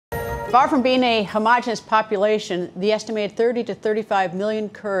Far from being a homogenous population, the estimated 30 to 35 million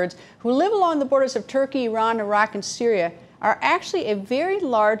Kurds who live along the borders of Turkey, Iran, Iraq, and Syria are actually a very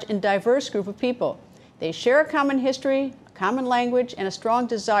large and diverse group of people. They share a common history, a common language, and a strong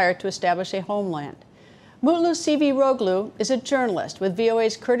desire to establish a homeland. Mutlu Siviroglu is a journalist with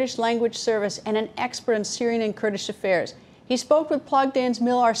VOA's Kurdish language service and an expert in Syrian and Kurdish affairs. He spoke with Plugdane's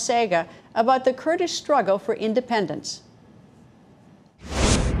Millar Sega about the Kurdish struggle for independence.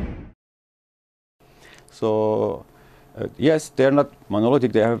 So, yes, they're not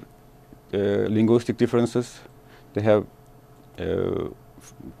monolithic. They have linguistic differences. They have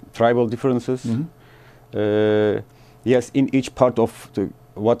tribal differences. Yes, in each part of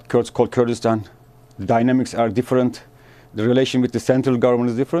what Kurds call Kurdistan, the dynamics are different. The relation with the central government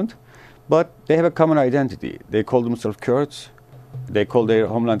is different. But they have a common identity. They call themselves Kurds. They call their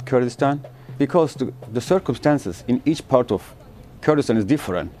homeland Kurdistan. Because the circumstances in each part of Kurdistan is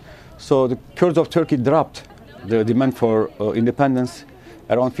different. So the Kurds of Turkey dropped the demand for independence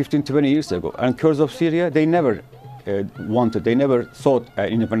around 15, 20 years ago. And Kurds of Syria, they never they never sought an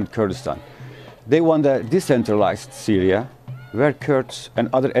independent Kurdistan. They want a decentralized Syria where Kurds and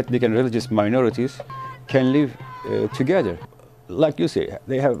other ethnic and religious minorities can live together. Like you say,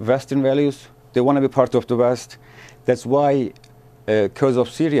 they have Western values. They want to be part of the West. That's why Kurds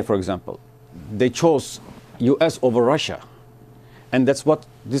of Syria, for example, they chose US over Russia. And that's what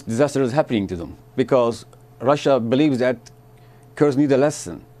this disaster is happening to them. Because Russia believes that Kurds need a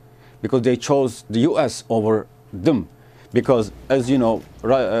lesson. Because they chose the US over them. Because, as you know,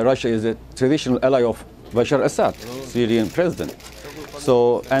 Russia is a traditional ally of Bashar Assad, Syrian president.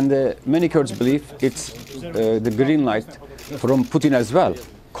 So, and many Kurds believe it's the green light from Putin as well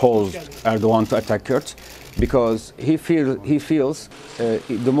caused Erdogan to attack Kurds. Because he feels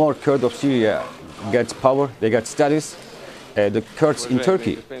the more Kurds of Syria gets power, they get status, the Kurds in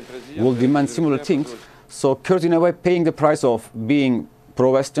Turkey will demand similar things. So Kurds, in a way, paying the price of being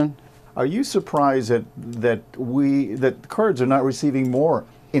pro-Western. Are you surprised that Kurds are not receiving more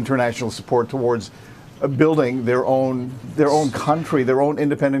international support towards building their own country, their own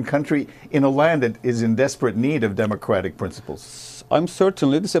independent country, in a land that is in desperate need of democratic principles? I'm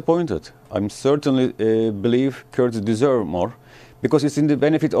certainly disappointed. I certainly believe Kurds deserve more, because it's in the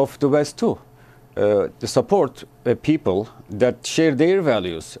benefit of the West too. To support people that share their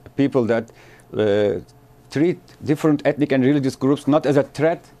values, people that treat different ethnic and religious groups not as a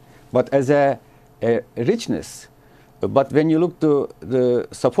threat, but as a richness. But when you look to the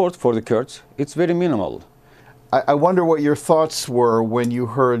support for the Kurds, it's very minimal. I wonder what your thoughts were when you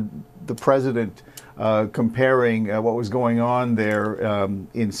heard the president comparing what was going on there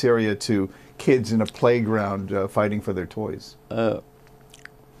in Syria to kids in a playground fighting for their toys.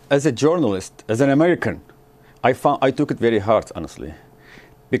 As a journalist, as an American, I took it very hard, honestly,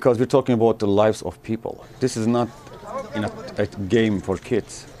 because we're talking about the lives of people. This is not a game for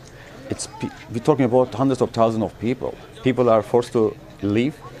kids. We're talking about hundreds of thousands of people. People are forced to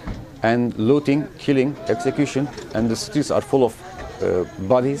leave, and looting, killing, execution, and the streets are full of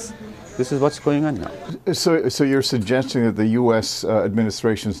bodies. This is what's going on now. So you're suggesting that the U.S.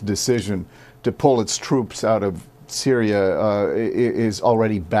 administration's decision to pull its troops out of Syria is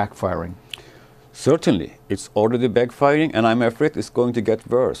already backfiring? Certainly, it's already backfiring, and I'm afraid it's going to get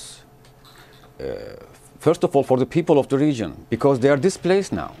worse. First of all, for the people of the region, because they are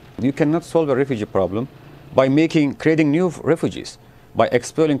displaced now. You cannot solve a refugee problem by creating new refugees, by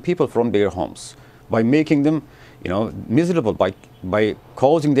expelling people from their homes, by making them, miserable, by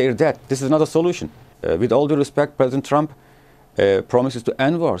causing their death. This is not a solution. With all due respect, President Trump promises to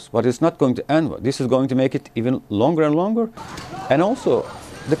end wars, but it's not going to end. This is going to make it even longer and longer. And also,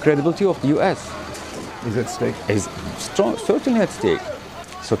 the credibility of the U.S. is at stake. Is certainly at stake.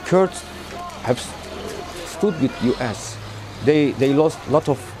 So Kurds have stood with U.S. They lost a lot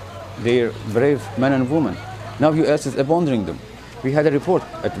of their brave men and women. Now U.S. is abandoning them. We had a report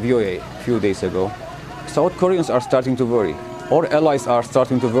at VOA a few days ago. South Koreans are starting to worry. Our allies are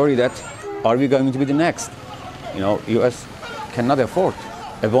starting to worry that, are we going to be the next? U.S. cannot afford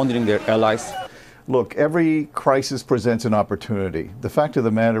abandoning their allies. Look, every crisis presents an opportunity. The fact of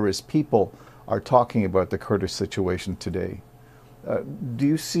the matter is people are talking about the Kurdish situation today. Do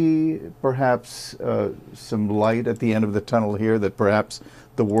you see perhaps some light at the end of the tunnel here, that perhaps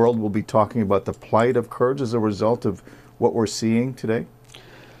the world will be talking about the plight of Kurds as a result of what we're seeing today?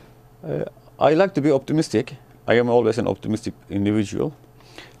 I like to be optimistic. I am always an optimistic individual.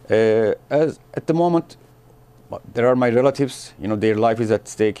 As at the moment, there are my relatives, their life is at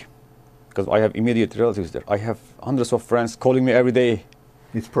stake, because I have immediate relatives there. I have hundreds of friends calling me every day.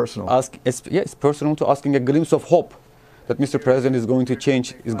 It's personal. It's personal, to asking a glimpse of hope. that Mr. President is going to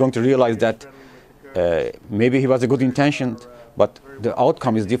change, is going to realize that maybe he was a good intention, but the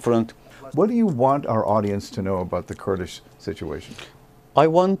outcome is different. What do you want our audience to know about the Kurdish situation? I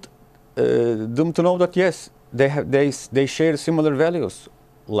want them to know that yes, they share similar values,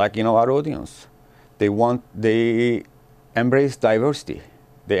 like our audience. They embrace diversity.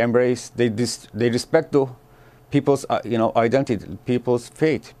 They respect the people's identity, people's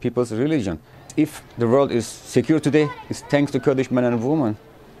faith, people's religion. If the world is secure today, it's thanks to Kurdish men and women,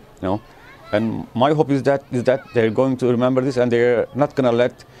 And my hope is that they're going to remember this, and they're not going to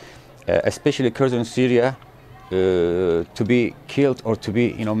let, especially Kurds in Syria, to be killed or to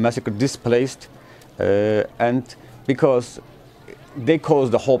be massacred, displaced, and because they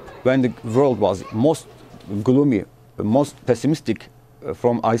caused the hope when the world was most gloomy, most pessimistic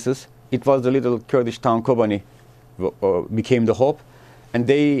from ISIS. It was the little Kurdish town Kobani became the hope, and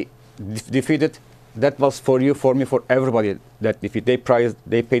they defeated. That was for you, for me, for everybody. That defeat, they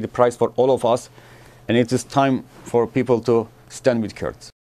paid the price for all of us, and it is time for people to stand with Kurds.